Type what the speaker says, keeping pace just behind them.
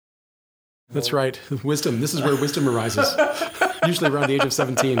That's right. Wisdom. This is where wisdom arises. Usually around the age of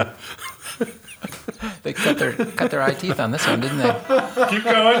 17. They cut their eye teeth on this one, didn't they? Keep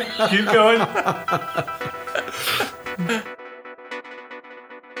going. Keep going.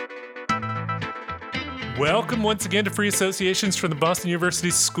 Welcome once again to Free Associations from the Boston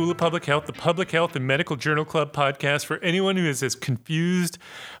University School of Public Health, the Public Health and Medical Journal Club podcast for anyone who is as confused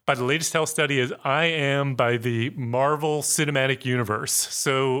by the latest health study as I am by the Marvel Cinematic Universe.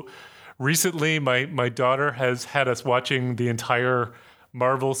 So recently, my daughter has had us watching the entire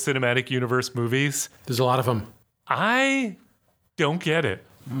Marvel Cinematic Universe movies. There's a lot of them. I don't get it.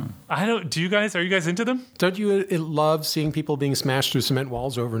 I don't. Are you guys into them? Don't you love seeing people being smashed through cement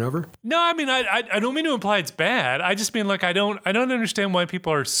walls over and over? No, I mean, I don't mean to imply it's bad. I just mean, like, I don't understand why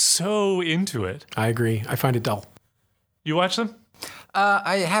people are so into it. I agree. I find it dull. You watch them?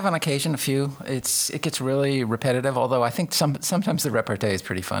 I have on occasion a few. It gets really repetitive, although I think sometimes the repartee is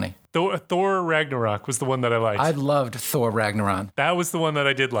pretty funny. Thor Ragnarok was the one that I liked. I loved Thor Ragnarok. That was the one that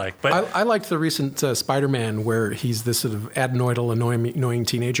I did like. But I liked the recent Spider-Man where he's this sort of adenoidal, annoying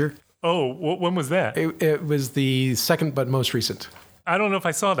teenager. Oh, when was that? It was the second but most recent. I don't know if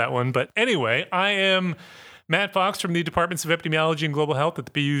I saw that one, but anyway, I am Matt Fox from the Departments of Epidemiology and Global Health at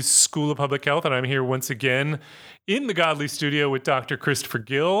the BU School of Public Health, and I'm here once again in the Godly Studio with Dr. Christopher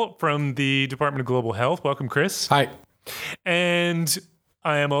Gill from the Department of Global Health. Welcome, Chris. Hi. And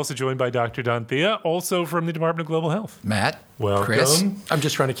I am also joined by Dr. Don Thea, also from the Department of Global Health. Matt. Welcome. Chris. I'm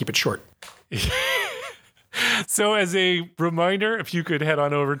just trying to keep it short. So as a reminder, if you could head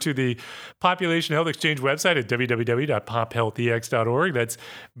on over to the Population Health Exchange website at www.pophealthex.org. That's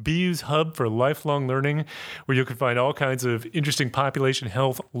BU's hub for lifelong learning, where you can find all kinds of interesting population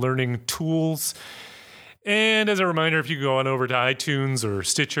health learning tools. And as a reminder, if you go on over to iTunes or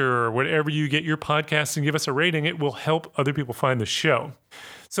Stitcher or whatever you get your podcasts and give us a rating, it will help other people find the show.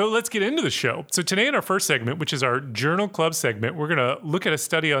 So let's get into the show. So today in our first segment, which is our Journal Club segment, we're going to look at a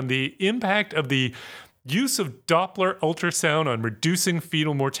study on the impact of the use of Doppler ultrasound on reducing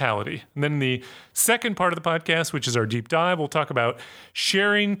fetal mortality. And then in the second part of the podcast, which is our deep dive, we'll talk about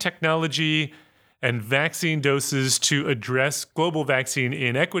sharing technology and vaccine doses to address global vaccine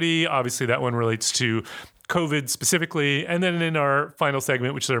inequity. Obviously, that one relates to COVID specifically. And then in our final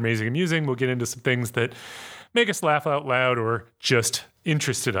segment, which is our Amazing Amusing, we'll get into some things that make us laugh out loud or just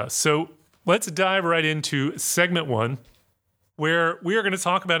interested us. So let's dive right into segment one, where we are going to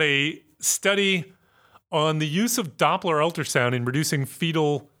talk about a study on the use of Doppler ultrasound in reducing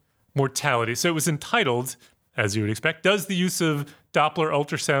fetal mortality. So it was entitled, as you would expect, Does the Use of Doppler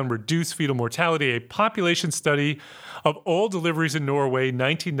Ultrasound Reduce Fetal Mortality? A population study of all deliveries in Norway,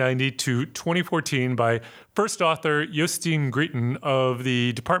 1990 to 2014, by first author Jostein Gritten of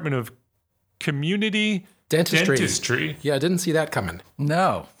the Department of Community Dentistry. Yeah, I didn't see that coming.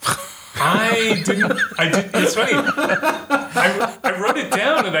 No. I didn't. It's funny. I wrote it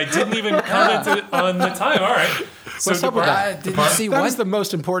down and I didn't even comment on the time. All right. So What's up with that? Did you see That what? was the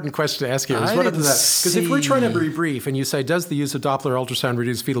most important question to ask you. I What up to didn't that? Because if we're trying to see. be brief and you say, does the use of Doppler ultrasound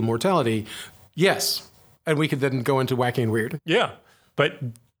reduce fetal mortality? Yes. And we could then go into wacky and weird. Yeah, but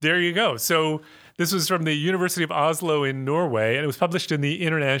there you go. So this was from the University of Oslo in Norway, and it was published in the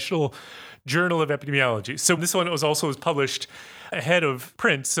International Journal of Epidemiology. So this one was published ahead of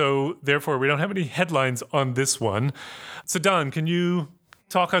print, so therefore we don't have any headlines on this one. So Don, can you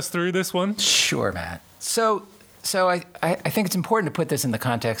talk us through this one? Sure, Matt. So I think it's important to put this in the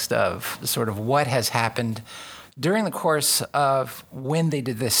context of sort of what has happened during the course of when they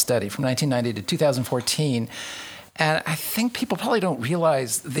did this study from 1990 to 2014. And I think people probably don't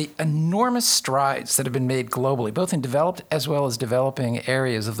realize the enormous strides that have been made globally, both in developed as well as developing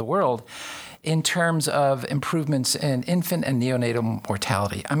areas of the world, in terms of improvements in infant and neonatal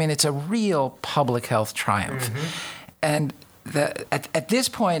mortality. I mean, it's a real public health triumph. Mm-hmm. And at this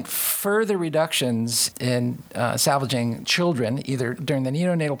point, further reductions in salvaging children, either during the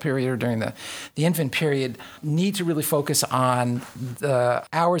neonatal period or during the infant period, need to really focus on the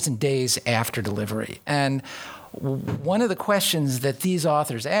hours and days after delivery. And one of the questions that these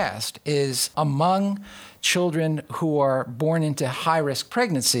authors asked is, among children who are born into high-risk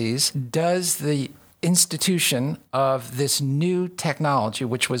pregnancies, does the institution of this new technology,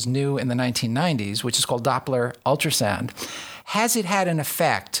 which was new in the 1990s, which is called Doppler ultrasound, has it had an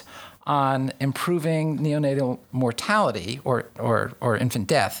effect on improving neonatal mortality or infant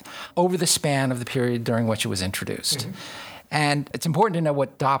death over the span of the period during which it was introduced? Mm-hmm. And it's important to know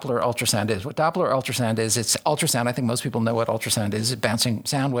what Doppler ultrasound is. What Doppler ultrasound is, it's ultrasound. I think most people know what ultrasound is. It's bouncing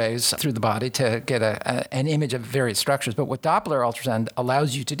sound waves through the body to get an image of various structures. But what Doppler ultrasound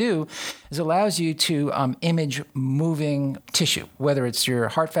allows you to do is allows you to image moving tissue, whether it's your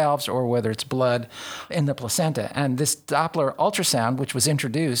heart valves or whether it's blood in the placenta. And this Doppler ultrasound, which was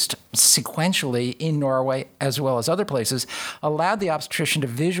introduced sequentially in Norway as well as other places, allowed the obstetrician to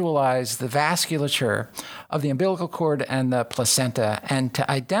visualize the vasculature of the umbilical cord and the placenta and to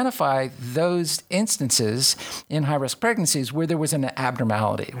identify those instances in high-risk pregnancies where there was an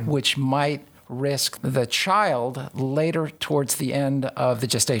abnormality, which might risk the child later towards the end of the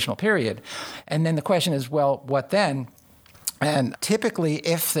gestational period. And then the question is, well, what then? And typically,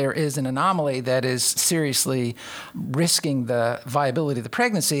 if there is an anomaly that is seriously risking the viability of the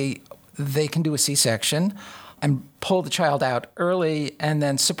pregnancy, they can do a C-section and pull the child out early and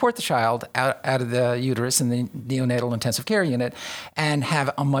then support the child out of the uterus in the neonatal intensive care unit and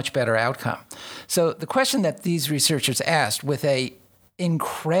have a much better outcome. So the question that these researchers asked with a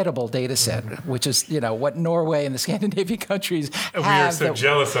incredible data set, which is, what Norway and the Scandinavian countries have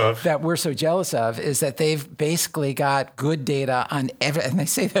that we're so jealous of, is that they've basically got good data on and they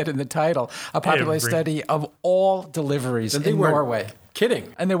say that in the title, a population study of all deliveries in Norway.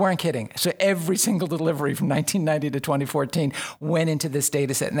 Kidding. And they weren't kidding. So every single delivery from 1990 to 2014 went into this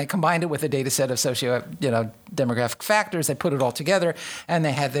data set, and they combined it with a data set of demographic factors. They put it all together, and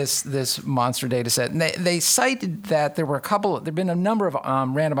they had this monster data set. And they cited that there've been a number of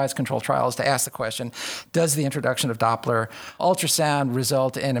randomized controlled trials to ask the question, does the introduction of Doppler ultrasound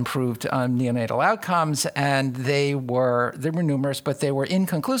result in improved neonatal outcomes? And there were numerous, but they were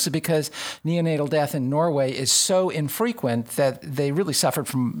inconclusive because neonatal death in Norway is so infrequent that they really suffered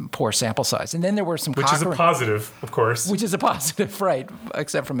from poor sample size. And then there were some Which is a positive, of course. Which is a positive, right,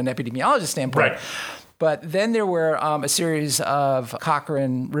 except from an epidemiologist standpoint. Right. But then there were a series of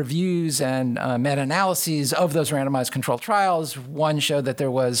Cochrane reviews and meta-analyses of those randomized controlled trials. One showed that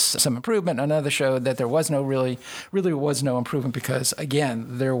there was some improvement. Another showed that there was really was no improvement because, again,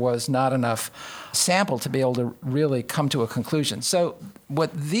 there was not enough sample to be able to really come to a conclusion. So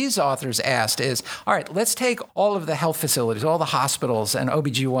what these authors asked is, all right, let's take all of the health facilities, all the hospitals and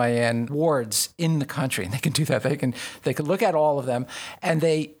OBGYN wards in the country. And they can do that. They could look at all of them, and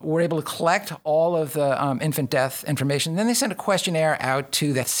they were able to collect all of the infant death information. Then they sent a questionnaire out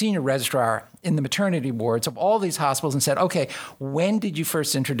to the senior registrar in the maternity wards of all these hospitals and said, okay, when did you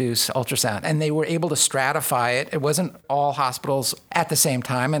first introduce ultrasound? And they were able to stratify it. It wasn't all hospitals at the same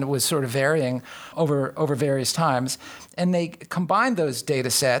time, and it was sort of varying over various times. And they combined those data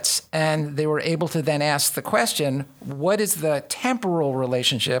sets, and they were able to then ask the question, what is the temporal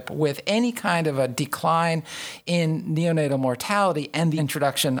relationship with any kind of a decline in neonatal mortality and the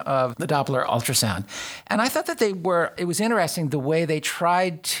introduction of the Doppler ultrasound? And I thought that it was interesting the way they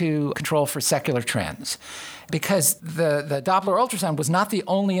tried to control for secular trends. Because the Doppler ultrasound was not the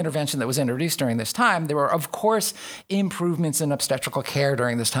only intervention that was introduced during this time. There were, of course, improvements in obstetrical care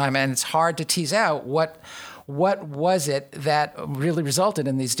during this time, and it's hard to tease out what was it that really resulted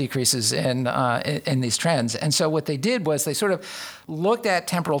in these decreases in these trends. And so what they did was they sort of looked at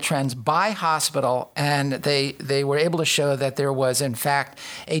temporal trends by hospital, and they were able to show that there was, in fact,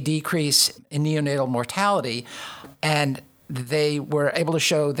 a decrease in neonatal mortality. And they were able to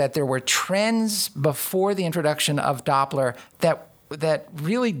show that there were trends before the introduction of Doppler that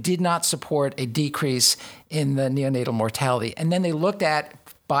really did not support a decrease in the neonatal mortality. And then they looked at,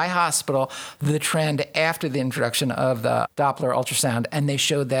 by hospital, the trend after the introduction of the Doppler ultrasound, and they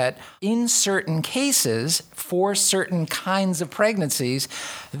showed that in certain cases, for certain kinds of pregnancies,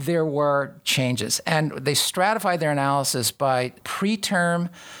 there were changes. And they stratified their analysis by preterm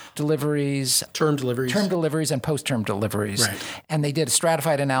deliveries, term deliveries, and post-term deliveries. Right. And they did a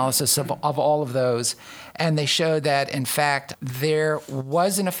stratified analysis of all of those, and they showed that, in fact, there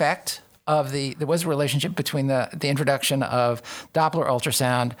was an effect there was a relationship between the introduction of Doppler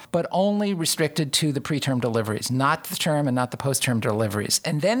ultrasound, but only restricted to the preterm deliveries, not the term and not the post-term deliveries.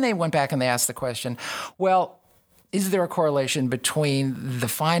 And then they went back and they asked the question, well, is there a correlation between the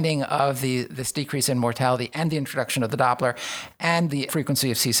finding of this decrease in mortality and the introduction of the Doppler and the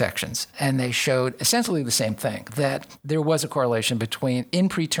frequency of C-sections? And they showed essentially the same thing, that there was a correlation in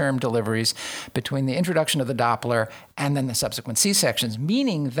preterm deliveries between the introduction of the Doppler and then the subsequent C-sections,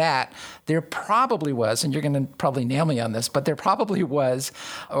 meaning that there probably was, and you're going to probably nail me on this, but there probably was,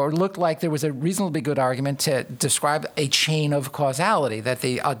 or looked like there was a reasonably good argument to describe a chain of causality, that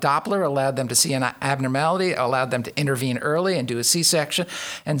the Doppler allowed them to see an abnormality, allowed them to intervene early and do a C-section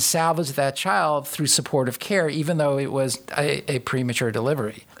and salvage that child through supportive care, even though it was a premature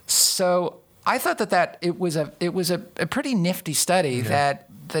delivery. So I thought that it was a pretty nifty study that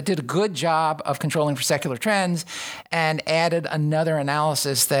did a good job of controlling for secular trends and added another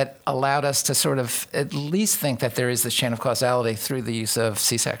analysis that allowed us to sort of at least think that there is this chain of causality through the use of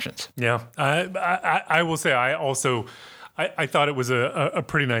C-sections. Yeah, I will say I thought it was a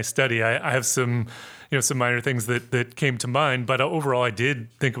pretty nice study. I have some minor things that came to mind, but overall I did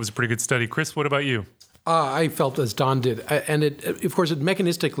think it was a pretty good study. Chris, what about you? I felt as Don did. And of course,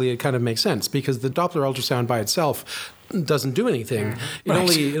 mechanistically, it kind of makes sense because the Doppler ultrasound by itself doesn't do anything.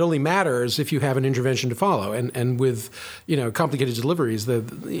 It only matters if you have an intervention to follow. And with complicated deliveries,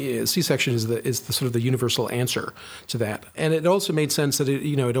 the C-section is the sort of the universal answer to that. And it also made sense that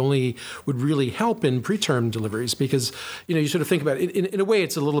it only would really help in preterm deliveries because you sort of think about it in a way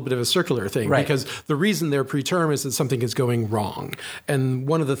it's a little bit of a circular thing because the reason they're preterm is that something is going wrong. And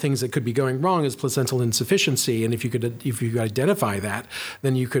one of the things that could be going wrong is placental insufficiency. And if you could identify that,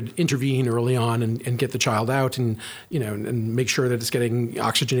 then you could intervene early on and get the child out and and make sure that it's getting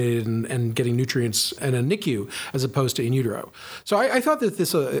oxygenated and getting nutrients in a NICU as opposed to in utero. So I thought that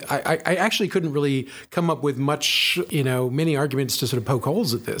this, I actually couldn't really come up with much, many arguments to sort of poke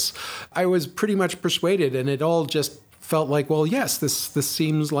holes at this. I was pretty much persuaded, and it all just felt like, well, yes, this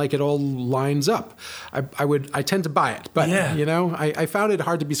seems like it all lines up. I tend to buy it, but I found it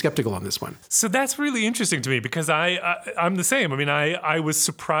hard to be skeptical on this one. So that's really interesting to me because I'm the same. I mean, I was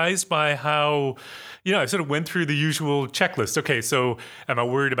surprised by how, I sort of went through the usual checklist. Okay, so am I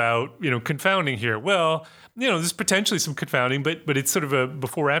worried about, confounding here? Well, there's potentially some confounding, but it's sort of a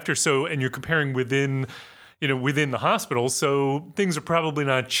before after. So, and you're comparing within the hospital, so things are probably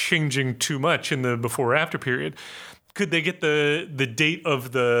not changing too much in the before after period. Could they get the date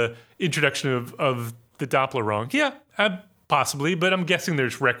of the introduction of the Doppler wrong? Yeah, possibly, but I'm guessing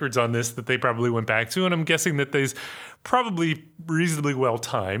there's records on this that they probably went back to, and I'm guessing that they's probably reasonably well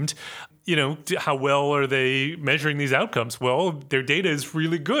timed. How well are they measuring these outcomes? Well, their data is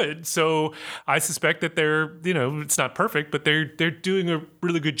really good. So I suspect that they're, it's not perfect, but they're doing a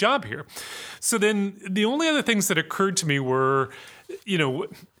really good job here. So then the only other things that occurred to me were,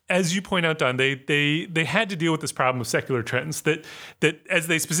 as you point out, Don, they had to deal with this problem of secular trends that as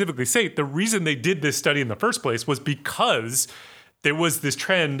they specifically say, the reason they did this study in the first place was because there was this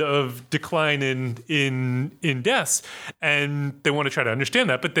trend of decline in deaths, and they want to try to understand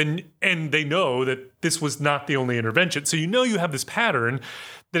that. But then, and they know that this was not the only intervention. So you have this pattern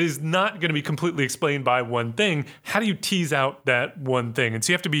that is not going to be completely explained by one thing. How do you tease out that one thing? And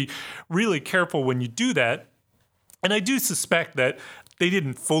so you have to be really careful when you do that. And I do suspect that they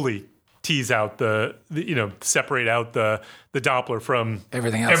didn't fully tease out separate out the Doppler from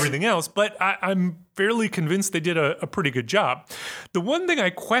everything else. But I'm fairly convinced they did a pretty good job. The one thing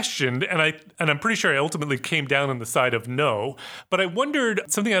I questioned, and I'm pretty sure I ultimately came down on the side of no, but I wondered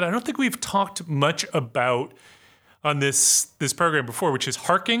something that I don't think we've talked much about on this program before, which is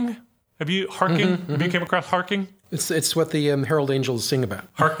harking. Have you came across harking? It's what the Herald Angels sing about.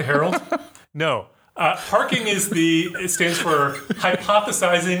 Hark the Herald? No. Harking it stands for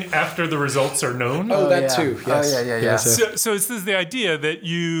hypothesizing after the results are known. Oh, that too. Yes. Oh, yeah. So this is the idea that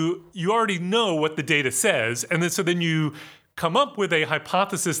you already know what the data says, and then you come up with a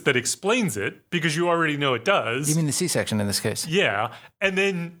hypothesis that explains it because you already know it does. You mean the C-section in this case? Yeah, and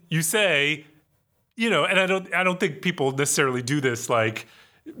then you say, and I don't think people necessarily do this like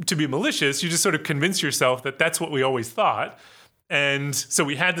to be malicious. You just sort of convince yourself that that's what we always thought. And so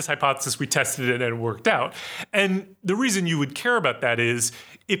we had this hypothesis, we tested it, and it worked out. And the reason you would care about that is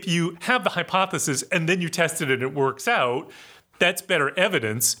if you have the hypothesis and then you tested it and it works out, that's better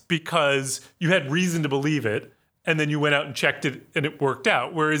evidence because you had reason to believe it, and then you went out and checked it and it worked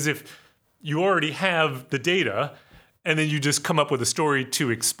out. Whereas if you already have the data and then you just come up with a story to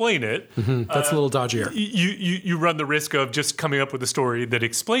explain it, that's a little dodgier. You run the risk of just coming up with a story that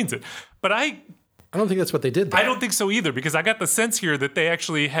explains it. But I don't think that's what they did, though. I don't think so either, because I got the sense here that they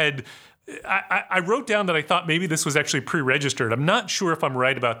actually had... I wrote down that I thought maybe this was actually pre-registered. I'm not sure if I'm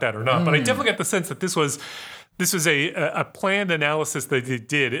right about that or not, but I definitely got the sense that this was a planned analysis that they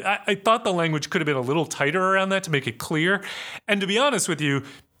did. I thought the language could have been a little tighter around that to make it clear. And to be honest with you,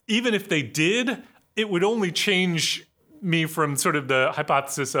 even if they did, it would only change me from sort of the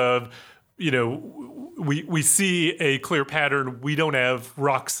hypothesis of, we see a clear pattern. We don't have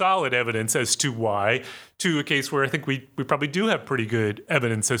rock solid evidence as to why, to a case where I think we probably do have pretty good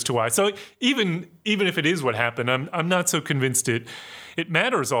evidence as to why. So even if it is what happened, I'm not so convinced it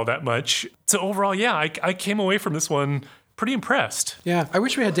matters all that much. So overall, yeah, I came away from this one pretty impressed. Yeah, I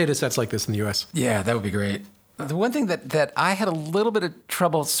wish we had data sets like this in the U.S. Yeah, that would be great. The one thing that I had a little bit of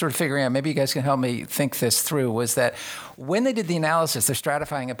trouble sort of figuring out, maybe you guys can help me think this through, was that when they did the analysis, they're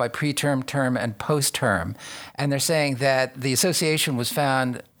stratifying it by preterm, term, and post-term. And they're saying that the association was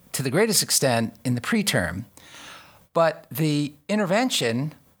found to the greatest extent in the preterm. But the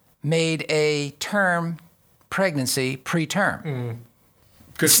intervention made a term pregnancy preterm.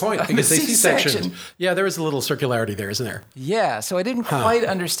 Good point, because they C-sectioned. Yeah, there is a little circularity there, isn't there? Yeah, so I didn't quite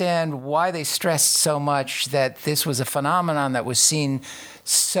understand why they stressed so much that this was a phenomenon that was seen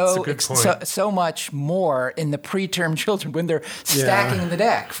so much more in the preterm children when they're stacking the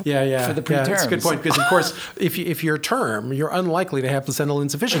deck for the preterms. Yeah, that's a good point, because, of course, if you're term, you're unlikely to have placental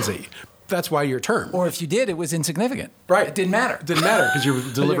insufficiency. That's why you're term. Or if you did, it was insignificant. Right. It didn't matter. It didn't matter, because you were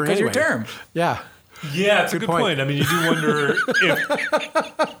delivering anyway. Because you're term. Yeah. Yeah, it's a good point. I mean, you do wonder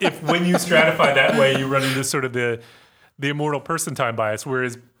if when you stratify that way, you run into sort of the immortal person time bias,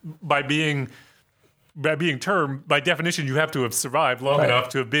 whereas by being term, by definition, you have to have survived long enough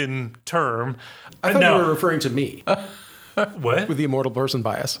to have been term. I thought you were referring to me. What? With the immortal person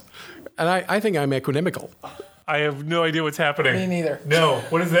bias. And I think I'm equinemical. I have no idea what's happening. Me neither. No.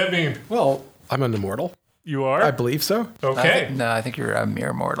 What does that mean? Well, I'm an immortal. You are? I believe so. Okay. I think you're a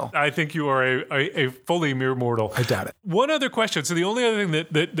mere mortal. I think you are a fully mere mortal. I doubt it. One other question. So the only other thing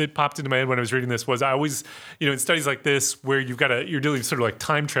that popped into my head when I was reading this was I always, in studies like this where you're dealing sort of like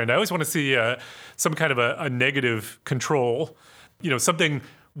time trend, I always want to see some kind of a negative control, something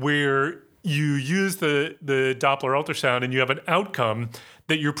where you use the Doppler ultrasound and you have an outcome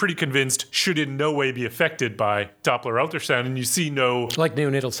that you're pretty convinced should in no way be affected by Doppler ultrasound, and you see no... Like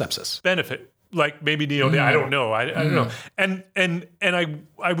neonatal sepsis. ...benefit. Like maybe neonatal, I don't know. I don't know. And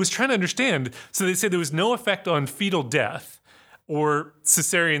I was trying to understand. So they say there was no effect on fetal death or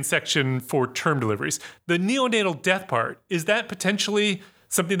cesarean section for term deliveries. The neonatal death part, is that potentially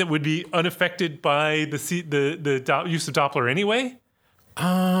something that would be unaffected by the use of Doppler anyway?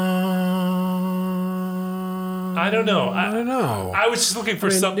 I don't know. I don't know. I was just looking for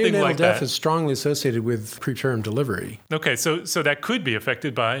something like that. Neonatal death is strongly associated with preterm delivery. Okay, so that could be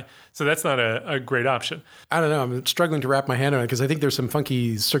affected by, so that's not a great option. I don't know. I'm struggling to wrap my hand around it because I think there's some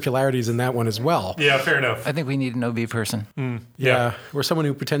funky circularities in that one as well. Yeah, fair enough. I think we need an OB person. Yeah, or someone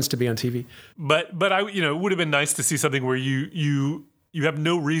who pretends to be on TV. But it would have been nice to see something where you have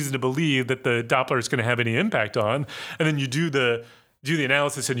no reason to believe that the Doppler is going to have any impact on, and then you do the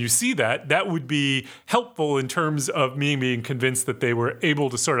analysis and you see that would be helpful in terms of me being convinced that they were able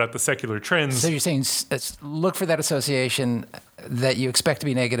to sort out the secular trends. So you're saying look for that association that you expect to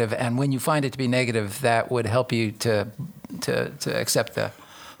be negative, and when you find it to be negative, that would help you to accept the...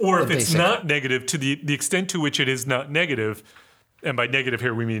 Or if it's not negative, to the extent to which it is not negative, and by negative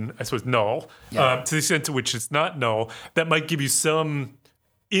here we mean, I suppose, null, to the extent to which it's not null, that might give you some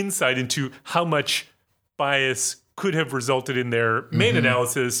insight into how much bias could have resulted in their main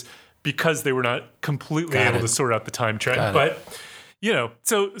analysis because they were not completely able to sort out the time trend. But,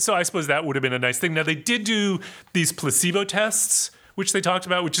 so I suppose that would have been a nice thing. Now, they did do these placebo tests, which they talked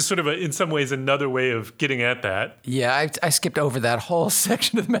about, which is sort of in some ways another way of getting at that. Yeah, I skipped over that whole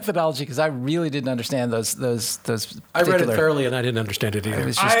section of the methodology because I really didn't understand those I read it thoroughly and I didn't understand it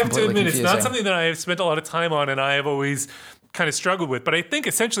either. I have to admit, it's not something that I have spent a lot of time on and I have always kind of struggled with. But I think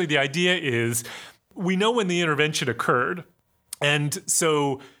essentially the idea is we know when the intervention occurred, and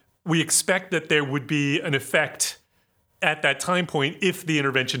so we expect that there would be an effect at that time point if the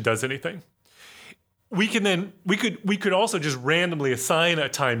intervention does anything. We could also just randomly assign a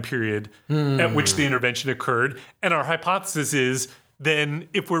time period at which the intervention occurred, and our hypothesis is then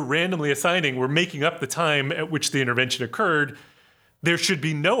if we're randomly assigning, we're making up the time at which the intervention occurred, there should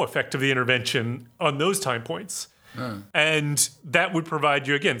be no effect of the intervention on those time points. And that would provide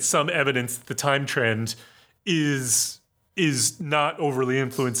you, again, some evidence that the time trend is not overly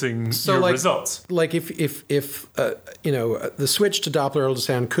influencing your results. Like if the switch to Doppler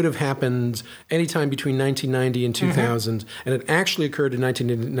ultrasound could have happened anytime between 1990 and 2000, and it actually occurred in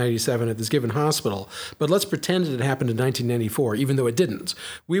 1997 at this given hospital, but let's pretend it happened in 1994, even though it didn't.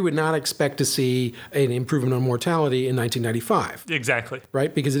 We would not expect to see an improvement on mortality in 1995. Exactly.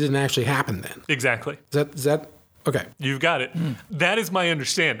 Right? Because it didn't actually happen then. Exactly. Is that okay? You've got it. That is my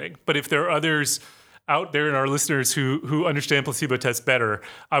understanding. But if there are others out there in our listeners who understand placebo tests better,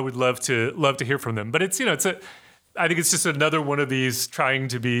 I would love to hear from them. But I think it's just another one of these trying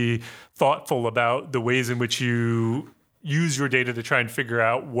to be thoughtful about the ways in which you use your data to try and figure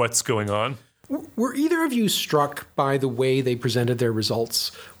out what's going on. Were either of you struck by the way they presented their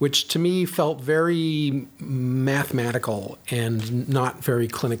results, which to me felt very mathematical and not very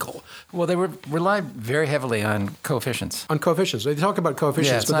clinical? Well, they relied very heavily on coefficients. On coefficients. They talk about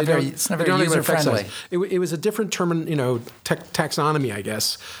coefficients, Yeah, it's but not they very- don't, it's not they very don't talk about effect user-friendly. size. It was a different taxonomy, I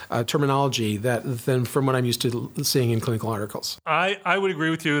guess, terminology than from what I'm used to seeing in clinical articles. I would agree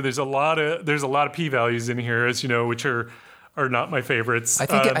with you. There's a lot of p-values in here, as you know, which are not my favorites. I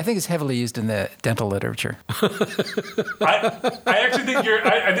think it's heavily used in the dental literature. I actually think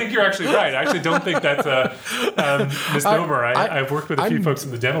I think you're actually right. I actually don't think that's a misnomer. I've worked with a few folks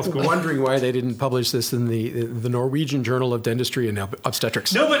in the dental school. Wondering why they didn't publish this in the Norwegian Journal of Dentistry and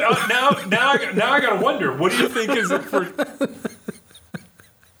Obstetrics. No, but now I got to wonder. What do you think is it for?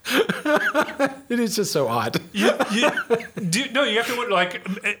 It is just so odd. You have to wonder. Like,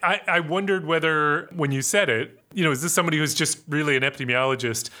 I wondered whether when you said it, is this somebody who's just really an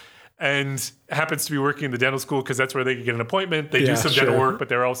epidemiologist and happens to be working in the dental school because that's where they can get an appointment. They do some dental work, but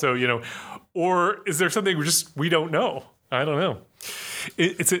they're also, or is there something we don't know? I don't know.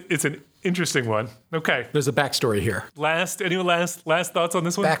 It's an interesting one. Okay. There's a backstory here. Last thoughts on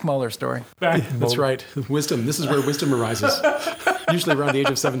this one? Back molar story. That's right. Wisdom. This is where wisdom arises. Usually around the age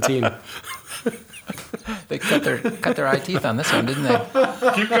of 17. They cut their eye teeth on this one, didn't they?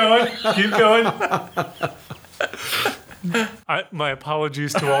 Keep going. My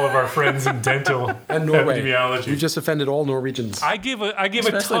apologies to all of our friends in dental And Norway. epidemiology. You just offended all Norwegians I gave a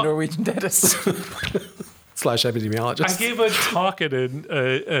Especially talk. Norwegian dentists. / epidemiologists. I gave a talk at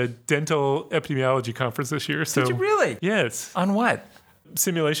a dental epidemiology conference this year. So Did you really? Yes. On what?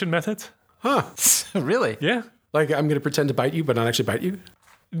 Simulation methods. Really? Yeah. Like, I'm going to pretend to bite you, but not actually bite you?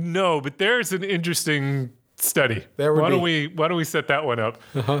 No, but there's an interesting study. There would why be. don't we set that one up?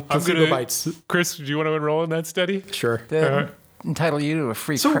 Placebo bites. Chris, do you want to enroll in that study? Sure. They entitle you to a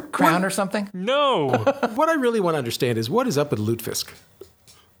free So crown what- or something? No. What I really want to understand is what is up with lutefisk?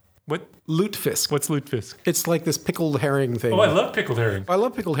 What? Lutefisk. What's lutefisk? It's like this pickled herring thing. Oh, I love pickled herring. I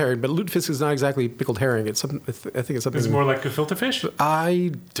love pickled herring, but lutefisk is not exactly pickled herring. It's something. I think it's something. It's more like gefilte fish.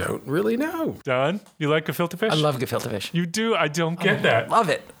 I don't really know. Don, you like gefilte fish? I love gefilte fish. You do? I don't get that. Love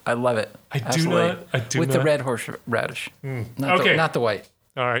it. I love it. I do Absolutely. not- I do With not. the red horseradish. Okay. Not the white.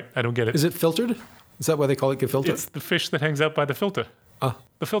 All right, I don't get it. Is it filtered? Is that why they call it gefilte? It's the fish that hangs out by the filter.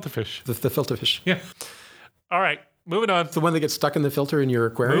 The filter fish. the filter fish. Yeah. All right, moving on. The one that gets stuck in the filter in your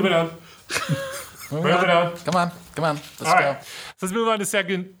aquarium. Moving on. Moving on. Come on. Let's All go. right. So let's move on to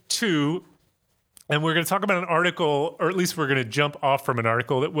segment 2. And we're going to talk about an article, or at least we're going to jump off from an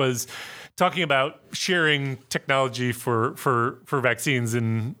article that was talking about sharing technology for vaccines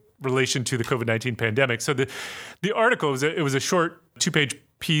in relation to the COVID-19 pandemic. So the article, it was a short 2-page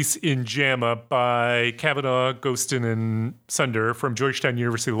piece in JAMA by Kavanaugh, Ghostin, and Sunder from Georgetown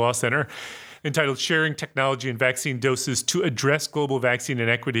University Law Center entitled Sharing Technology and Vaccine Doses to Address Global Vaccine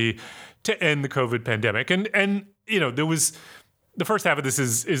Inequity to End the COVID Pandemic. And there was the first half of this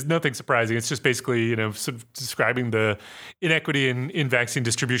is nothing surprising. It's just basically, sort of describing the inequity in vaccine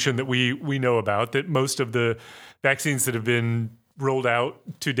distribution that we know about, that most of the vaccines that have been rolled out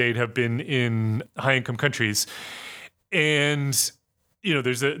to date have been in high-income countries. And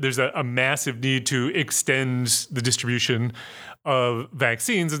there's a massive need to extend the distribution of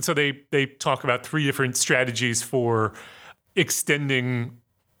vaccines. And so they talk about 3 different strategies for extending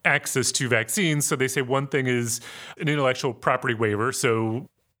access to vaccines. So they say one thing is an intellectual property waiver. So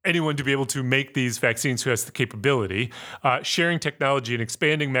anyone to be able to make these vaccines who has the capability, sharing technology and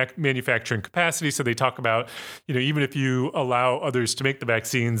expanding manufacturing capacity. So they talk about, even if you allow others to make the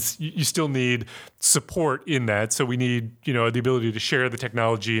vaccines, you still need support in that. So we need, the ability to share the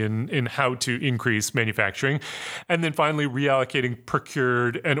technology and how to increase manufacturing. And then finally, reallocating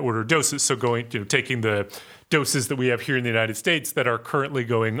procured and ordered doses. So taking the doses that we have here in the United States that are currently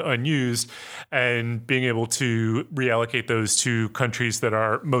going unused and being able to reallocate those to countries that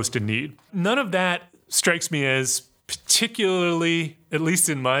are most in need. None of that strikes me as particularly, at least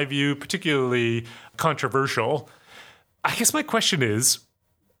in my view, particularly controversial. I guess my question is,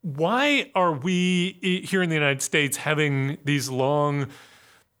 why are we here in the United States having these long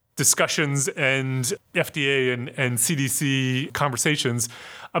discussions and FDA and CDC conversations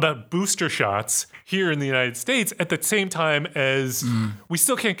about booster shots here in the United States at the same time as we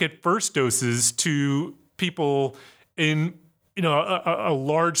still can't get first doses to people in a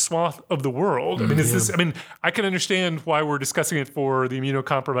large swath of the world? I mean, I can understand why we're discussing it for the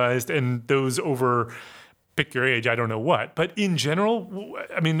immunocompromised and those over, pick your age, I don't know what. But in general,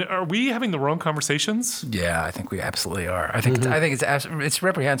 are we having the wrong conversations? Yeah, I think we absolutely are. I think it's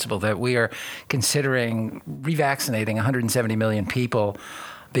reprehensible that we are considering revaccinating 170 million people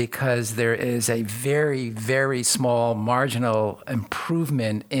because there is a very, very small marginal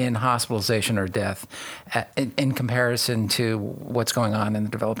improvement in hospitalization or death in comparison to what's going on in the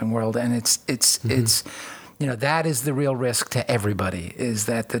developing world. And it's that is the real risk to everybody, is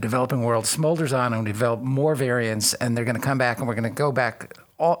that the developing world smolders on and develop more variants, and they're going to come back, and we're going to go back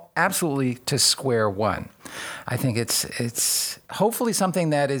absolutely to square one. I think it's hopefully something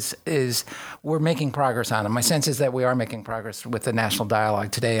that is we're making progress on. And my sense is that we are making progress with the national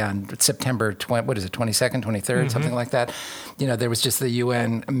dialogue today on September 22nd, 23rd, something like that. There was just the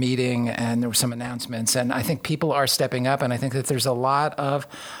UN meeting, and there were some announcements, and I think people are stepping up, and I think that there's a lot of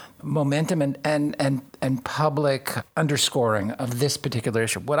momentum and public underscoring of this particular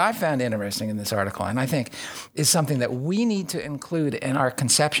issue. What I found interesting in this article, and I think is something that we need to include in our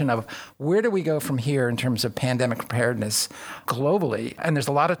conception of where do we go from here in terms of pandemic preparedness globally. And there's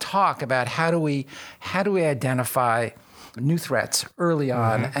a lot of talk about how do we identify new threats early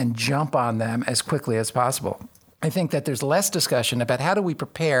on and jump on them as quickly as possible. I think that there's less discussion about how do we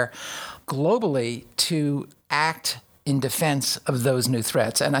prepare globally to act in defense of those new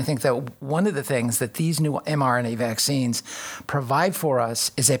threats. And I think that one of the things that these new mRNA vaccines provide for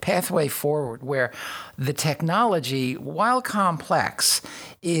us is a pathway forward where the technology, while complex,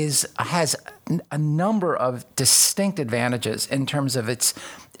 has a number of distinct advantages in terms of its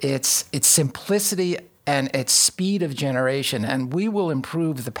simplicity and its speed of generation. And we will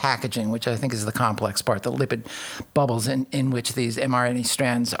improve the packaging, which I think is the complex part, the lipid bubbles in which these mRNA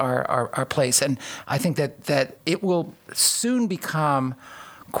strands are placed. And I think that it will soon become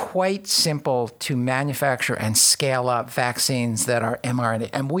quite simple to manufacture and scale up vaccines that are mRNA.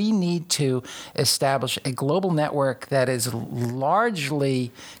 And we need to establish a global network that is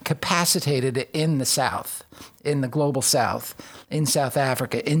largely capacitated in the South, in the global South, in South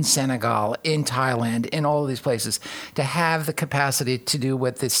Africa, in Senegal, in Thailand, in all of these places, to have the capacity to do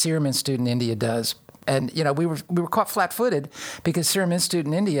what the Serum Institute in India does. And, we were caught flat-footed because Serum Institute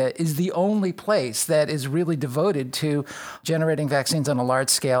in India is the only place that is really devoted to generating vaccines on a large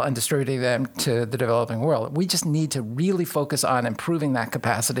scale and distributing them to the developing world. We just need to really focus on improving that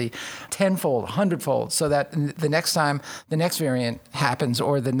capacity tenfold, 100-fold, so that the next time the next variant happens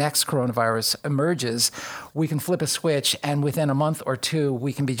or the next coronavirus emerges, we can flip a switch, and within a month or two,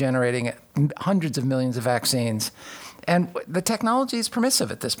 we can be generating hundreds of millions of vaccines. And the technology is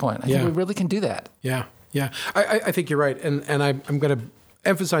permissive at this point. I think we really can do that. Yeah. I think you're right. And I'm going to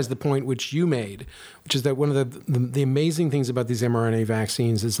emphasize the point which you made, which is that one of the amazing things about these mRNA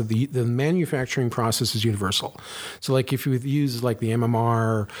vaccines is that the manufacturing process is universal. So like if you use like the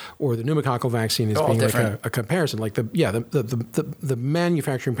MMR or the pneumococcal vaccine as being different. Like a comparison, like the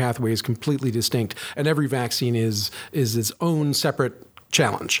manufacturing pathway is completely distinct, and every vaccine is its own separate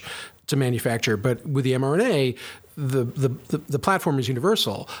challenge to manufacture. But with the mRNA, the platform is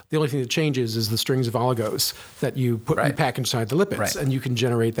universal. The only thing that changes is the strings of oligos that you pack inside the lipids, and you can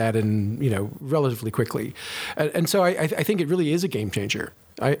generate that in relatively quickly. And so I think it really is a game changer.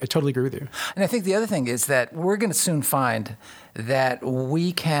 I totally agree with you. And I think the other thing is that we're going to soon find that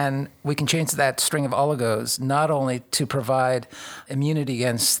we can change that string of oligos not only to provide immunity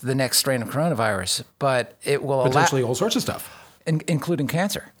against the next strain of coronavirus, but it will potentially all sorts of stuff, including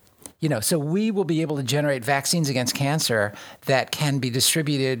cancer. So we will be able to generate vaccines against cancer that can be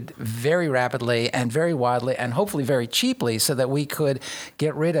distributed very rapidly and very widely and hopefully very cheaply, so that we could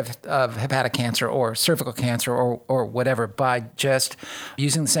get rid of hepatic cancer or cervical cancer or whatever by just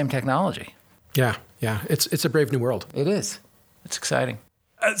using the same technology. Yeah. It's a brave new world. It is. It's exciting.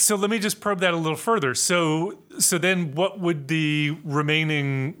 So let me just probe that a little further. So then what would the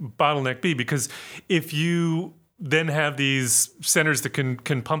remaining bottleneck be? Because if you then have these centers that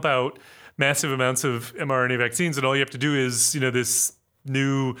can pump out massive amounts of mRNA vaccines, and all you have to do is, this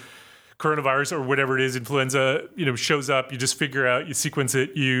new coronavirus or whatever it is, influenza, shows up, you just figure out, you sequence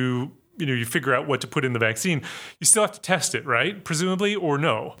it, you figure out what to put in the vaccine. You still have to test it, right? Presumably, or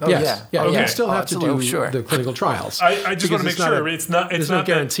no? Oh, yes. Yeah. Okay. You still have to do the clinical trials. I just want to make sure it's not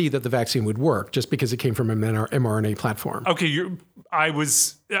guarantee that the vaccine would work just because it came from an mRNA platform. Okay, I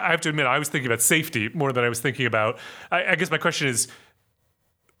have to admit, I was thinking about safety more than I was thinking about. I guess my question is,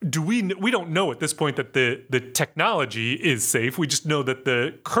 we don't know at this point that the technology is safe. We just know that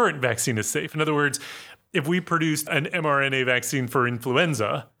the current vaccine is safe. In other words, if we produced an mRNA vaccine for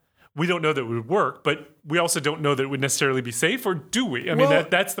influenza, we don't know that it would work, but we also don't know that it would necessarily be safe, or do we? I mean,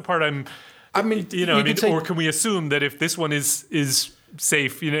 that's the part or can we assume that if this one is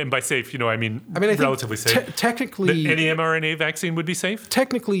safe, and by safe, I mean I think relatively safe. Technically, any mRNA vaccine would be safe?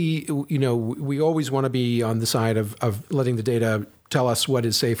 Technically, we always want to be on the side of letting the data tell us what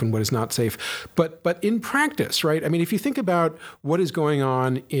is safe and what is not safe. But in practice, right? I mean, if you think about what is going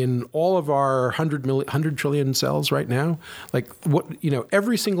on in all of our 100 trillion cells right now, like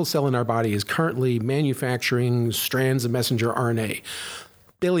every single cell in our body is currently manufacturing strands of messenger RNA.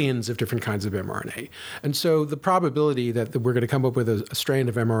 Billions of different kinds of mRNA. And so the probability that we're going to come up with a strand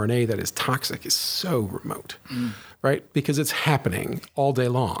of mRNA that is toxic is so remote, right? Because it's happening all day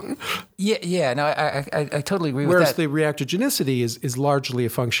long. Yeah. No, I totally agree with Whereas that. the reactogenicity is largely a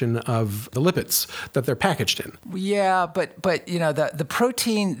function of the lipids that they're packaged in. Yeah, but the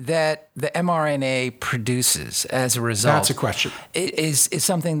protein that the mRNA produces as a result. That's a question. Is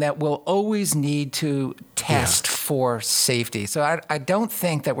something that we'll always need to test for safety. So I don't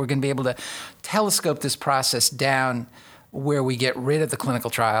think that we're going to be able to telescope this process down where we get rid of the clinical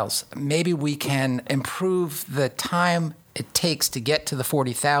trials. Maybe we can improve the time it takes to get to the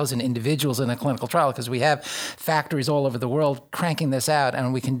 40,000 individuals in a clinical trial, because we have factories all over the world cranking this out,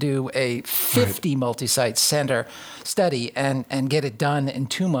 and we can do a 50 multi-site center study and get it done in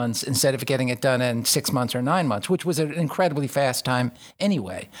 2 months instead of getting it done in 6 months or 9 months, which was an incredibly fast time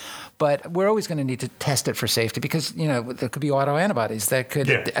anyway. But we're always going to need to test it for safety because, there could be autoantibodies that could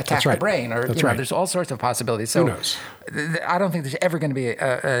attack the brain, or there's all sorts of possibilities. So Who knows? I don't think there's ever going to be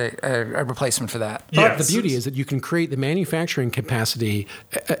a replacement for that. But the beauty is that you can create the manufacturing capacity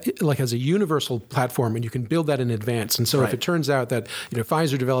like as a universal platform, and you can build that in advance. And so if it turns out that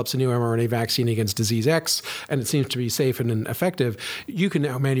Pfizer develops a new mRNA vaccine against disease X, and it seems to be safe and effective, you can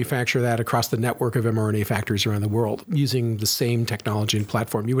now manufacture that across the network of mRNA factories around the world using the same technology and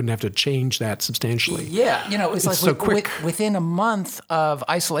platform. You wouldn't have to change that substantially. Yeah, it's like so quick. Within a month of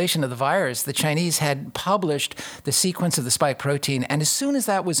isolation of the virus, the Chinese had published the sequence of the spike protein, and as soon as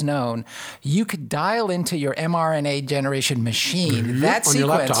that was known, you could dial into your mRNA generation machine that on sequence. Your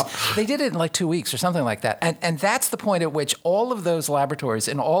laptop. They did it in like 2 weeks or something like that, and that's the point at which all of those laboratories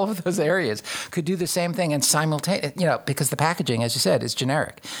in all of those areas could do the same thing and simultaneously, because the packaging, as you said, is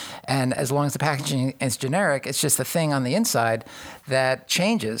generic, and as long as the packaging is generic, it's just the thing on the inside that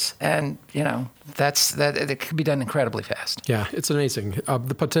changes, and that it could be done incredibly fast. Yeah, it's amazing.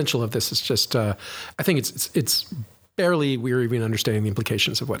 The potential of this is just. I think it's barely we're even understanding the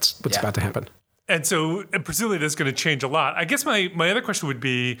implications of what's about to happen. And so, presumably, this is going to change a lot. I guess my other question would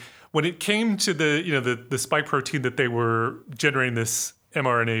be, when it came to the spike protein that they were generating this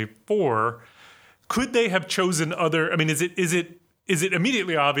mRNA for, could they have chosen other? I mean, is it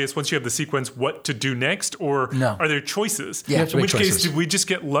immediately obvious once you have the sequence what to do next, or are there choices? Yeah. In which case, did we just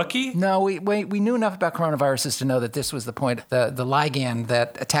get lucky? No, we knew enough about coronaviruses to know that this was the point, the ligand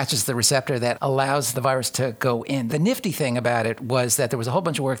that attaches the receptor that allows the virus to go in. The nifty thing about it was that there was a whole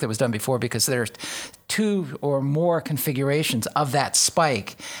bunch of work that was done before, because there's 2 or more configurations of that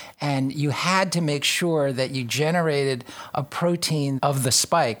spike, and you had to make sure that you generated a protein of the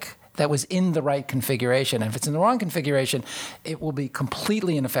spike that was in the right configuration. And if it's in the wrong configuration, it will be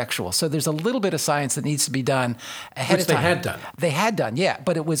completely ineffectual. So there's a little bit of science that needs to be done ahead of time. Which they had done. They had done, yeah.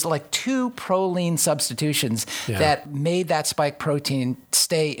 But it was like 2 proline substitutions that made that spike protein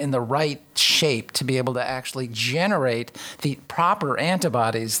stay in the right shape to be able to actually generate the proper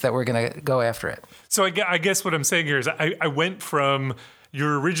antibodies that were going to go after it. So I guess what I'm saying here is I went from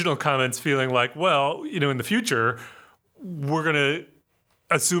your original comments feeling like, well, in the future, we're going to,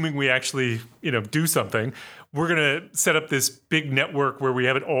 assuming we actually, do something, we're going to set up this big network where we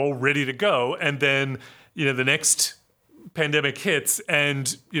have it all ready to go. And then, the next pandemic hits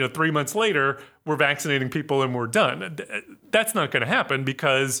and, 3 months later, we're vaccinating people and we're done. That's not going to happen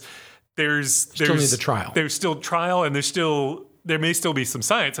because there's still need the trial. There's still trial, and there may still be some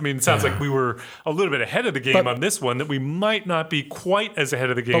science. I mean, it sounds like we were a little bit ahead of the game on this one, that we might not be quite as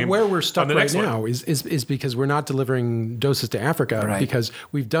ahead of the game. But where we're stuck right now one. is because we're not delivering doses to Africa, because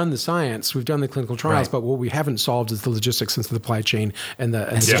we've done the science, we've done the clinical trials, but what we haven't solved is the logistics and the supply chain and the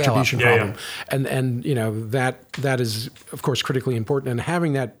distribution problem. And that is, of course, critically important. And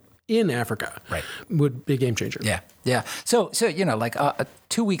having that in Africa would be a game changer. Yeah. So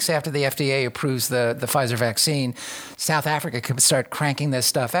 2 weeks after the FDA approves the Pfizer vaccine, South Africa could start cranking this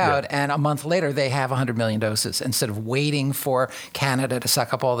stuff out, and a month later they have 100 million doses instead of waiting for Canada to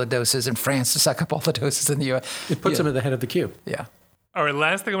suck up all the doses and France to suck up all the doses in the U.S. It puts them at the head of the queue. Yeah. All right,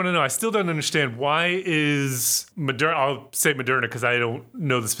 last thing I want to know. I still don't understand, why is Moderna, I'll say Moderna because I don't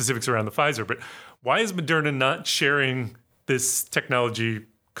know the specifics around the Pfizer, but why is Moderna not sharing this technology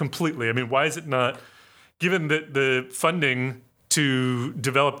completely? I mean, why is it not, given that the funding to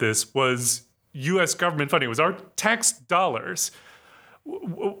develop this was U.S. government funding, it was our tax dollars,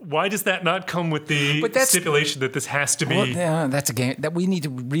 Why does that not come with the stipulation that this has to be? Well, yeah, that's a game that we need to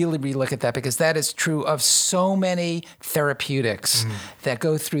really relook at that, because that is true of so many therapeutics that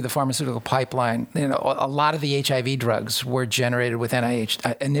go through the pharmaceutical pipeline. You know, a lot of the HIV drugs were generated with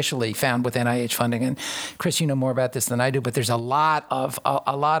NIH, initially found with NIH funding. And Chris, you know more about this than I do, but there's a lot of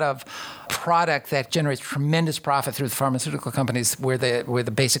product that generates tremendous profit through the pharmaceutical companies where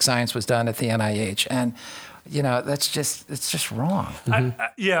the basic science was done at the NIH. And you know, it's just wrong.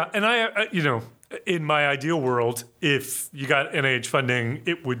 Yeah, and I you know, in my ideal world, if you got NIH funding,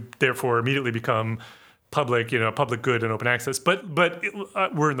 it would therefore immediately become public, you know, public good and open access. But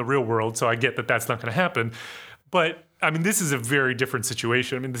we're in the real world, so I get that that's not going to happen. But I mean, this is a very different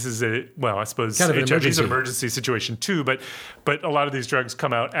situation. I mean, this is I suppose kind of HIV is an emergency situation too. But a lot of these drugs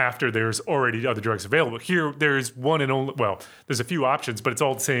come out after there's already other drugs available. Here, there's one and only. Well, there's a few options, but it's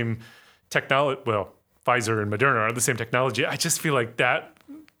all the same technology. Well, Pfizer and Moderna are the same technology. I just feel like that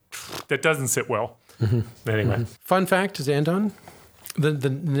doesn't sit well. Anyway. Fun fact, Zandon, the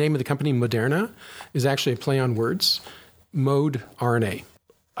name of the company, Moderna, is actually a play on words, mode RNA.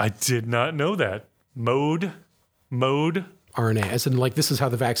 I did not know that. Mode RNA, as in like this is how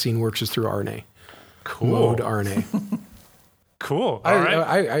the vaccine works, is through RNA. Cool. Mode RNA. Cool. All right.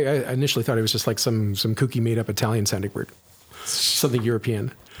 I initially thought it was just like some kooky made up Italian sounding word, something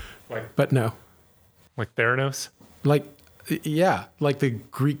European, but no. Like Theranos? Like the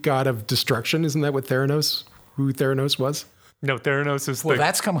Greek god of destruction. Isn't that what Theranos? Who Theranos was? No, Theranos is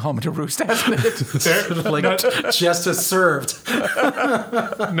that's come home to roost, hasn't it? Justice served.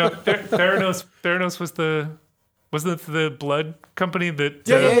 No, Theranos was the blood company that.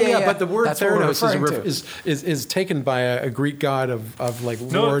 Yeah. But the word That's Theranos is taken by a Greek god of like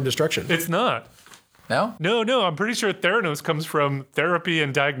war and destruction. It's not. No? No. I'm pretty sure Theranos comes from therapy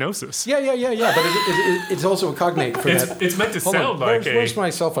and diagnosis. Yeah. But it's also a cognate for that. It's meant to sound like where's my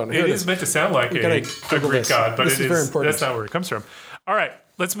cell phone? It is meant to sound like a Greek god, but this is very important. That's not where it comes from. All right,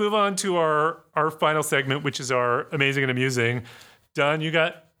 let's move on to our final segment, which is our amazing and amusing. Don, you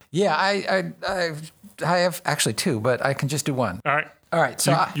got? Yeah, I have actually two, but I can just do one. All right.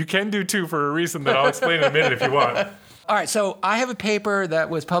 So you can do two for a reason that I'll explain in a minute if you want. All right. So I have a paper that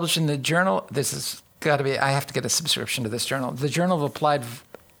was published in the journal. This has got to be. I have to get a subscription to this journal. The Journal of Applied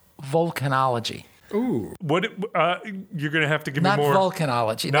Volcanology. Ooh. What you're going to have to give Not me more.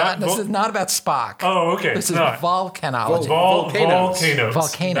 Volcanology. This is not about Spock. Oh, okay. This is volcanology. Volcanoes.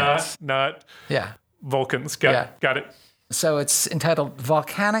 Volcanoes. Not Yeah. Vulcans. Got it. So it's entitled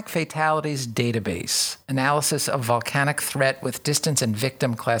Volcanic Fatalities Database, Analysis of Volcanic Threat with Distance and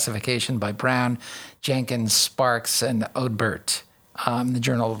Victim Classification by Brown, Jenkins, Sparks, and Odbert, the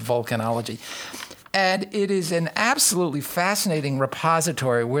Journal of Volcanology. And it is an absolutely fascinating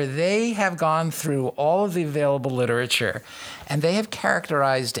repository where they have gone through all of the available literature and they have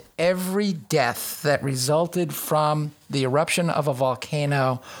characterized every death that resulted from the eruption of a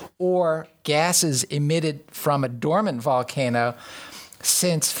volcano or gases emitted from a dormant volcano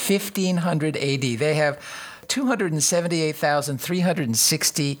since 1500 AD. They have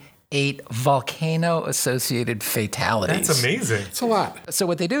 278,368 volcano-associated fatalities. That's amazing. It's a lot. So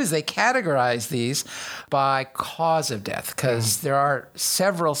what they do is they categorize these by cause of death because there are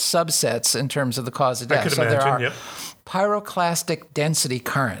several subsets in terms of the cause of death. I could so imagine, there are yep. pyroclastic density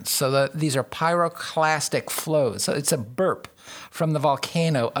currents. So these are pyroclastic flows. So it's a burp from the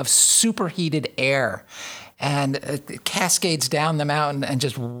volcano of superheated air. And it cascades down the mountain and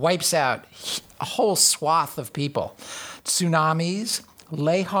just wipes out a whole swath of people. Tsunamis,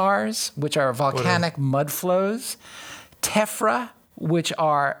 lahars, which are volcanic mud flows, tephra, which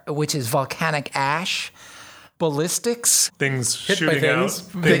is volcanic ash, ballistics, Things Hit by shooting out. things.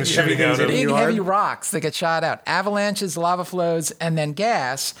 Things shooting out. big yard. heavy rocks that get shot out, avalanches, lava flows, and then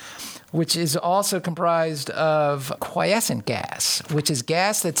gas, which is also comprised of quiescent gas, which is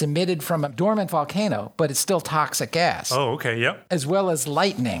gas that's emitted from a dormant volcano, but it's still toxic gas, Oh, okay. Yep. as well as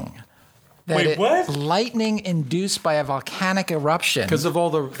lightning. Wait, what? Lightning induced by a volcanic eruption. Because of all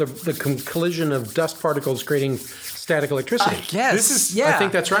the collision of dust particles creating static electricity. Yes. I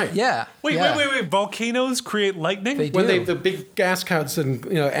think that's right. Yeah. Wait. Volcanoes create lightning? They When do. the big gas clouds and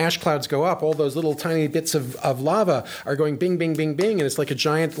ash clouds go up, all those little tiny bits of lava are going bing, bing, bing, bing, and it's like a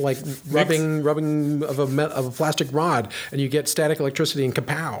giant rubbing of a plastic rod, and you get static electricity and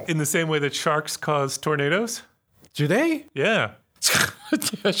kapow. In the same way that sharks cause tornadoes? Do they? Yeah.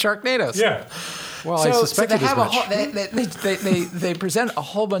 Sharknadoes. Yeah. Well, I suspected they have as much. they present a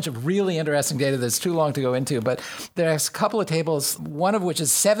whole bunch of really interesting data that's too long to go into, but there's a couple of tables, one of which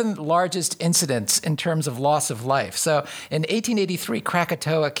is 7 largest incidents in terms of loss of life. So in 1883,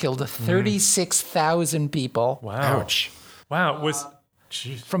 Krakatoa killed 36,000 people. Wow. Ouch. Wow.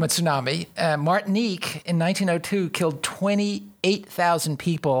 from a tsunami. Martinique in 1902 killed 28,000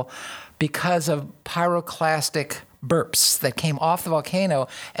 people because of pyroclastic burps that came off the volcano,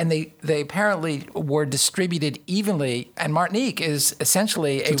 and they apparently were distributed evenly. And Martinique is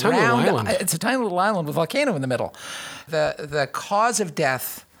essentially a tiny round little island. It's a tiny little island with a volcano in the middle. The cause of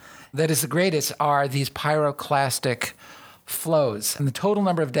death that is the greatest are these pyroclastic flows, and the total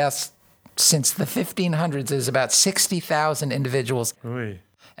number of deaths since the 1500s is about 60,000 individuals. Oy.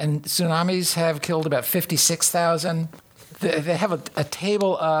 And tsunamis have killed about 56,000. They have a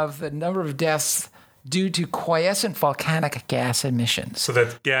table of the number of deaths due to quiescent volcanic gas emissions. So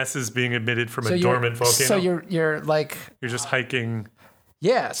that gas is being emitted from a dormant volcano. So you're like, You're just hiking.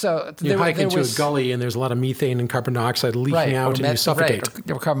 yeah. So You hike into a gully and there's a lot of methane and carbon dioxide leaking out and you suffocate.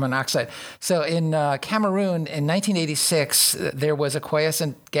 Right, or carbon monoxide. So in Cameroon in 1986, there was a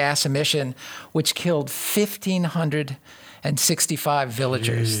quiescent gas emission which killed 1,565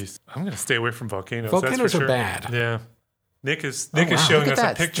 villagers. Jeez. I'm going to stay away from volcanoes. Volcanoes that's for are sure. bad. Yeah. Nick is Wow, showing look us at a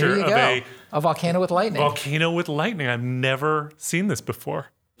that. picture There you of go. A volcano with lightning. volcano with lightning. I've never seen this before.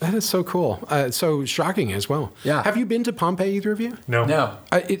 That is so cool. So shocking as well. Yeah. Have you been to Pompeii, either of you? No.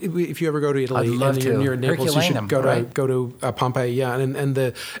 If you ever go to Italy I'd love and you're to. near Naples, you should Herculaneum, go to right? Pompeii. Yeah, and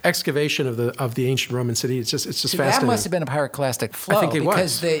the excavation of the ancient Roman city. It's just That fascinating. must have been a pyroclastic flow. think it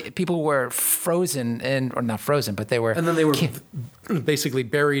because was. people were frozen or not frozen, but they were. And then they were basically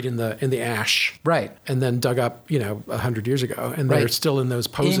buried in the ash, Right. And then dug up, 100 years ago, and they're Right. still in those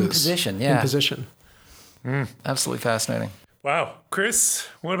poses, In position, yeah. in position. Absolutely fascinating. Wow. Chris,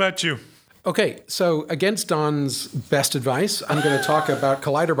 what about you? Okay, so against Don's best advice, I'm going to talk about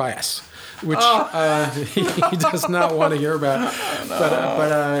collider bias, which he does not want to hear about. But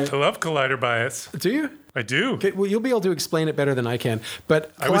I love collider bias. do you? I do. Okay, well, you'll be able to explain it better than I can.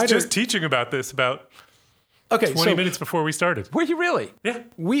 But I was just teaching about this about 20 minutes before we started. Were you really? Yeah.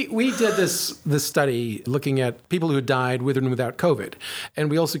 We did this study looking at people who had died with and without COVID, and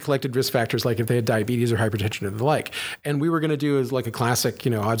we also collected risk factors like if they had diabetes or hypertension and the like. And we were going to do as like a classic,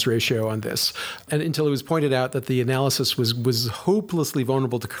 odds ratio on this, and until it was pointed out that the analysis was hopelessly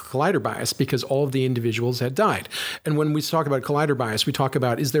vulnerable to collider bias because all of the individuals had died. And when we talk about collider bias, we talk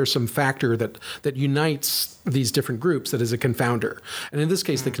about is there some factor that unites these different groups that is a confounder. And in this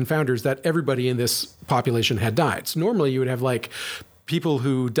case, the confounder is that everybody in this population had died. So normally you would have like people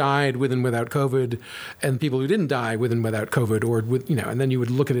who died with and without COVID and people who didn't die with and without COVID, or with, and then you would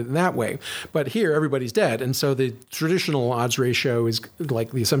look at it in that way. But here, everybody's dead. And so the traditional odds ratio is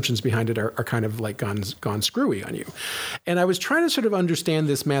like the assumptions behind it are kind of like gone screwy on you. And I was trying to sort of understand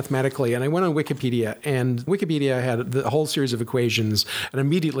this mathematically, and I went on Wikipedia, and Wikipedia had the whole series of equations, and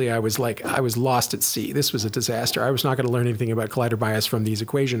immediately I was lost at sea. This was a disaster. I was not going to learn anything about collider bias from these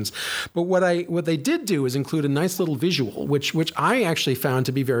equations. But what they did do is include a nice little visual, which I actually found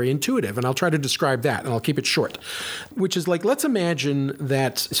to be very intuitive, and I'll try to describe that, and I'll keep it short, which is like, let's imagine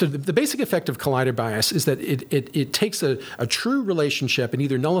that, so the basic effect of collider bias is that it takes a true relationship and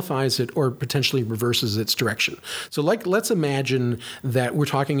either nullifies it or potentially reverses its direction. So let's imagine that we're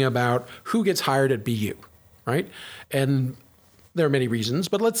talking about who gets hired at BU, right? And there are many reasons,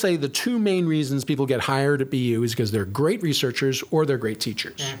 but let's say the two main reasons people get hired at BU is because they're great researchers or they're great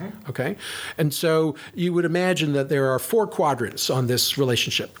teachers, okay? And so you would imagine that there are 4 quadrants on this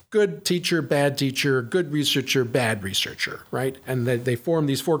relationship. Good teacher, good researcher, bad researcher, right? And they form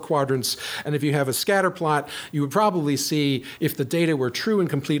these 4 quadrants, and if you have a scatter plot, you would probably see, if the data were true and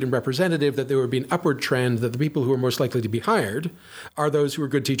complete and representative, that there would be an upward trend that the people who are most likely to be hired are those who are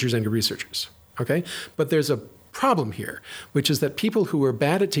good teachers and good researchers, okay? But there's a problem here, which is that people who are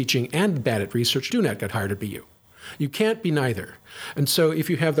bad at teaching and bad at research do not get hired at BU. You can't be neither. And so if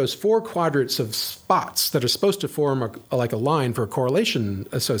you have those 4 quadrants of spots that are supposed to form like a line for a correlation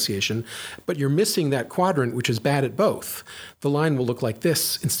association, but you're missing that quadrant, which is bad at both, the line will look like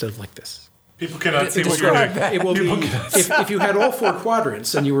this instead of like this. People cannot see what you're doing. It will be, if you had all 4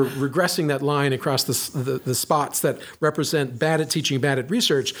 quadrants and you were regressing that line across the spots that represent bad at teaching, bad at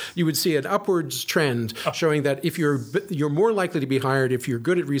research, you would see an upwards trend showing that if you're more likely to be hired if you're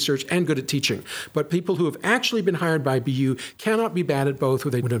good at research and good at teaching. But people who have actually been hired by BU cannot be bad at both,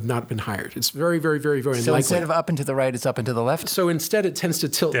 or they would have not been hired. It's very, very, very, very So unlikely. instead of up and to the right, it's up and to the left? So instead, it tends to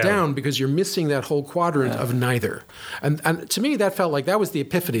tilt down because you're missing that whole quadrant of neither. And to me, that felt like that was the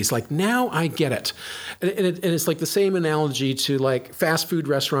epiphany. It's like, now I get it. And it's like the same analogy to like fast food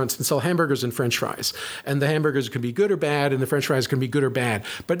restaurants that sell hamburgers and French fries. And the hamburgers can be good or bad, and the French fries can be good or bad.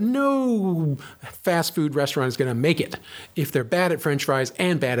 But no fast food restaurant is going to make it if they're bad at French fries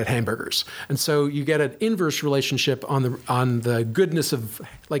and bad at hamburgers. And so you get an inverse relationship on the goodness of,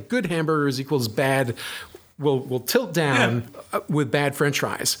 like, good hamburgers equals bad will tilt down with bad French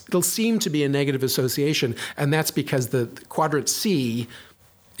fries. It'll seem to be a negative association, and that's because the quadrant C,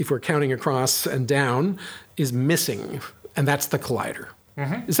 if we're counting across and down, is missing, and that's the collider.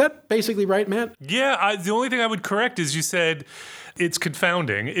 Is that basically right, Matt? Yeah, the only thing I would correct is you said it's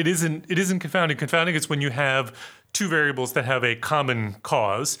confounding. It isn't confounding. Confounding is when you have two variables that have a common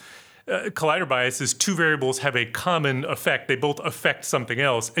cause. Collider bias is two variables have a common effect. They both affect something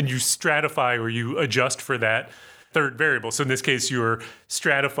else, and you stratify or you adjust for that third variable. So in this case, you're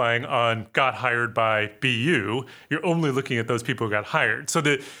stratifying on got hired by BU. You're only looking at those people who got hired. So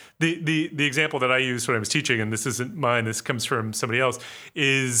the example that I used when I was teaching, and this isn't mine, this comes from somebody else,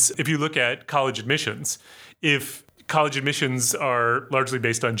 is if you look at college admissions, if college admissions are largely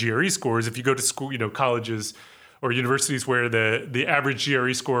based on GRE scores, if you go to school, colleges or universities where the average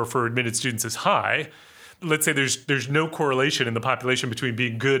GRE score for admitted students is high, let's say there's no correlation in the population between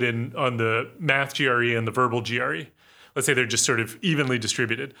being good on the math GRE and the verbal GRE. Let's say they're just sort of evenly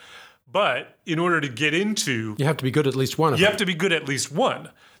distributed. But in order to get into... You have to be good at least one of them. You have to be good at least one.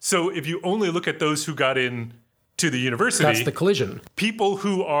 So if you only look at those who got in to the university... That's the collision. People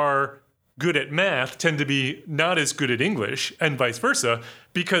who are good at math tend to be not as good at English and vice versa,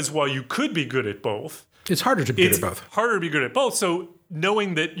 because while you could be good at both... It's harder to be good at both. It's harder to be good at both. So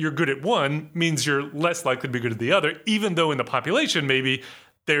knowing that you're good at one means you're less likely to be good at the other, even though in the population maybe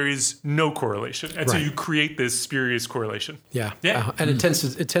there is no correlation. And so you create this spurious correlation. Yeah. And it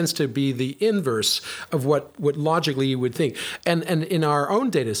tends to be the inverse of what logically you would think. And in our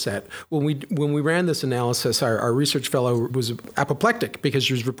own data set, when we ran this analysis, our research fellow was apoplectic because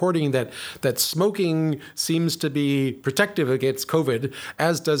she was reporting that smoking seems to be protective against COVID,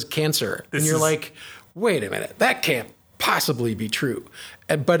 as does cancer. And you're like, wait a minute, that can't possibly be true.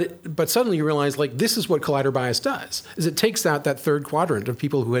 But suddenly you realize, like, this is what collider bias does, is it takes out that third quadrant of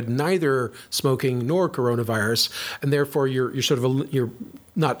people who had neither smoking nor coronavirus, and therefore you're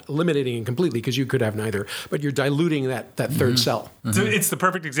not eliminating it completely because you could have neither, but you're diluting that third cell. So it's the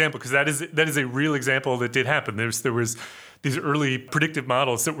perfect example because that is a real example that did happen. There was these early predictive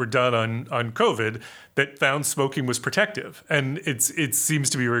models that were done on COVID that found smoking was protective, and it seems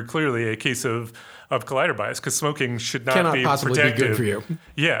to be very clearly a case of collider bias because smoking should not Cannot be possibly protective. Be good for you.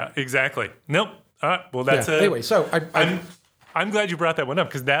 Yeah, exactly. Nope. Well, that's anyway. So I'm glad you brought that one up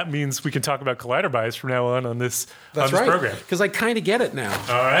because that means we can talk about collider bias from now on this That's right, program. Because I kind of get it now.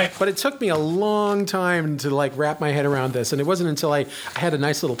 All right. But it took me a long time to wrap my head around this, and it wasn't until I had a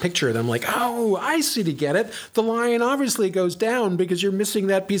nice little picture of them like, oh, I see to get it. The line obviously goes down because you're missing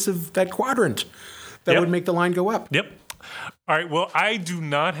that piece of that quadrant that would make the line go up. Yep. All right. Well, I do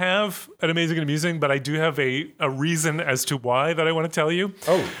not have an amazing and amusing, but I do have a reason as to why that I want to tell you.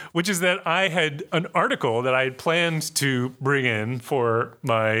 Oh. Which is that I had an article that I had planned to bring in for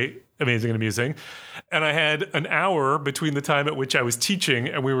my amazing and amusing. And I had an hour between the time at which I was teaching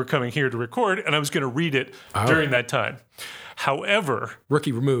and we were coming here to record, and I was going to read it during that time. However,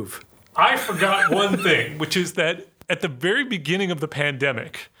 rookie remove. I forgot one thing, which is that at the very beginning of the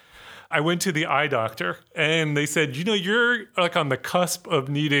pandemic, I went to the eye doctor and they said, you're like on the cusp of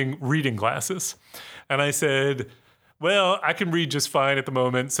needing reading glasses. And I said, well, I can read just fine at the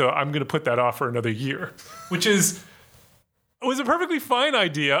moment, so I'm going to put that off for another year, which was a perfectly fine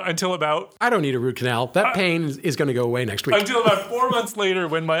idea until about... I don't need a root canal. That pain is going to go away next week. Until about 4 months later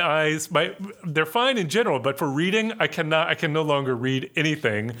when my eyes, they're fine in general, but for reading, I can no longer read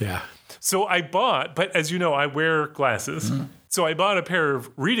anything. Yeah. So I bought, but as you know, I wear glasses. Mm-hmm. So I bought a pair of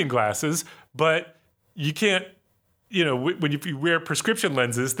reading glasses, but you can't, when you wear prescription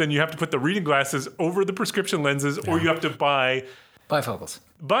lenses, then you have to put the reading glasses over the prescription lenses, or you have to buy bifocals.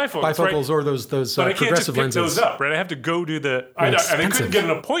 Bifocals, right? Or those but I can't just pick lenses. those up, right? I have to go to the and I couldn't get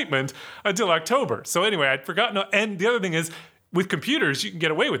an appointment until October. So anyway, I'd forgotten. And the other thing is, with computers, you can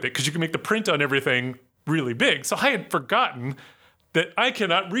get away with it because you can make the print on everything really big. So I had forgotten that I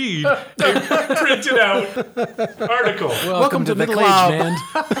cannot read a printed out article. Welcome to the middle age, man.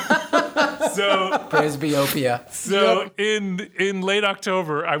 So presbyopia. So in late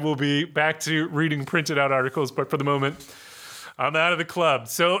October, I will be back to reading printed out articles, but for the moment, I'm out of the club.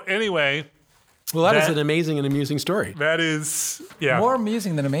 So anyway. Well, that is an amazing and amusing story. That is, yeah. More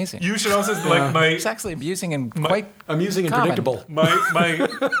amusing than amazing. You should also like my. It's actually amusing and quite amusing and common. predictable.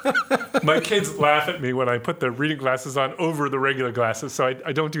 My kids laugh at me when I put the reading glasses on over the regular glasses, so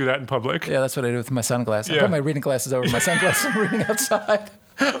I don't do that in public. Yeah, that's what I do with my sunglasses. Yeah. I put my reading glasses over my sunglasses and reading outside.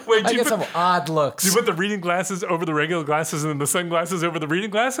 Wait, I get some odd looks. do you put the reading glasses over the regular glasses and then the sunglasses over the reading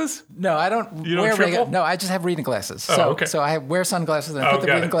glasses? No, I don't You don't wear triple? No, I just have reading glasses. Oh, So, okay. so I wear sunglasses and I Oh, put the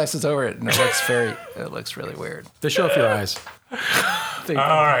got reading it. glasses over it, and it looks really weird. They show off your eyes. All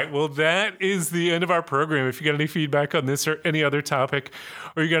right. Well, that is the end of our program. If you got any feedback on this or any other topic,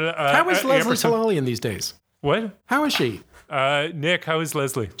 or you got How is Leslie Talalian these days? What? How is she? Nick, how is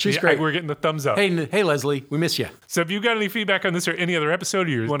Leslie? She's great. We're getting the thumbs up. Hey, Leslie, we miss you. So if you got any feedback on this or any other episode,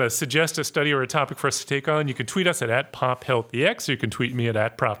 or you want to suggest a study or a topic for us to take on, you can tweet us at @PopHealthEX, or you can tweet me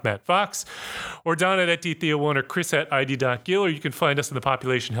at ProfMattFox, or Don at @DTheo1, or Chris at ID.Gill, or you can find us on the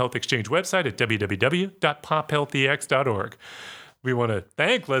Population Health Exchange website at www.pophealthex.org. We want to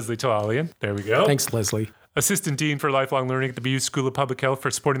thank Leslie Talalian. There we go. Thanks, Leslie. Assistant Dean for Lifelong Learning at the BU School of Public Health for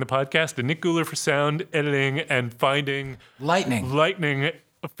supporting the podcast, and Nick Guler for sound editing and finding lightning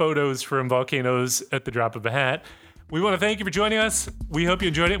photos from volcanoes at the drop of a hat. We want to thank you for joining us. We hope you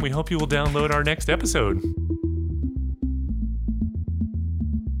enjoyed it, and we hope you will download our next episode.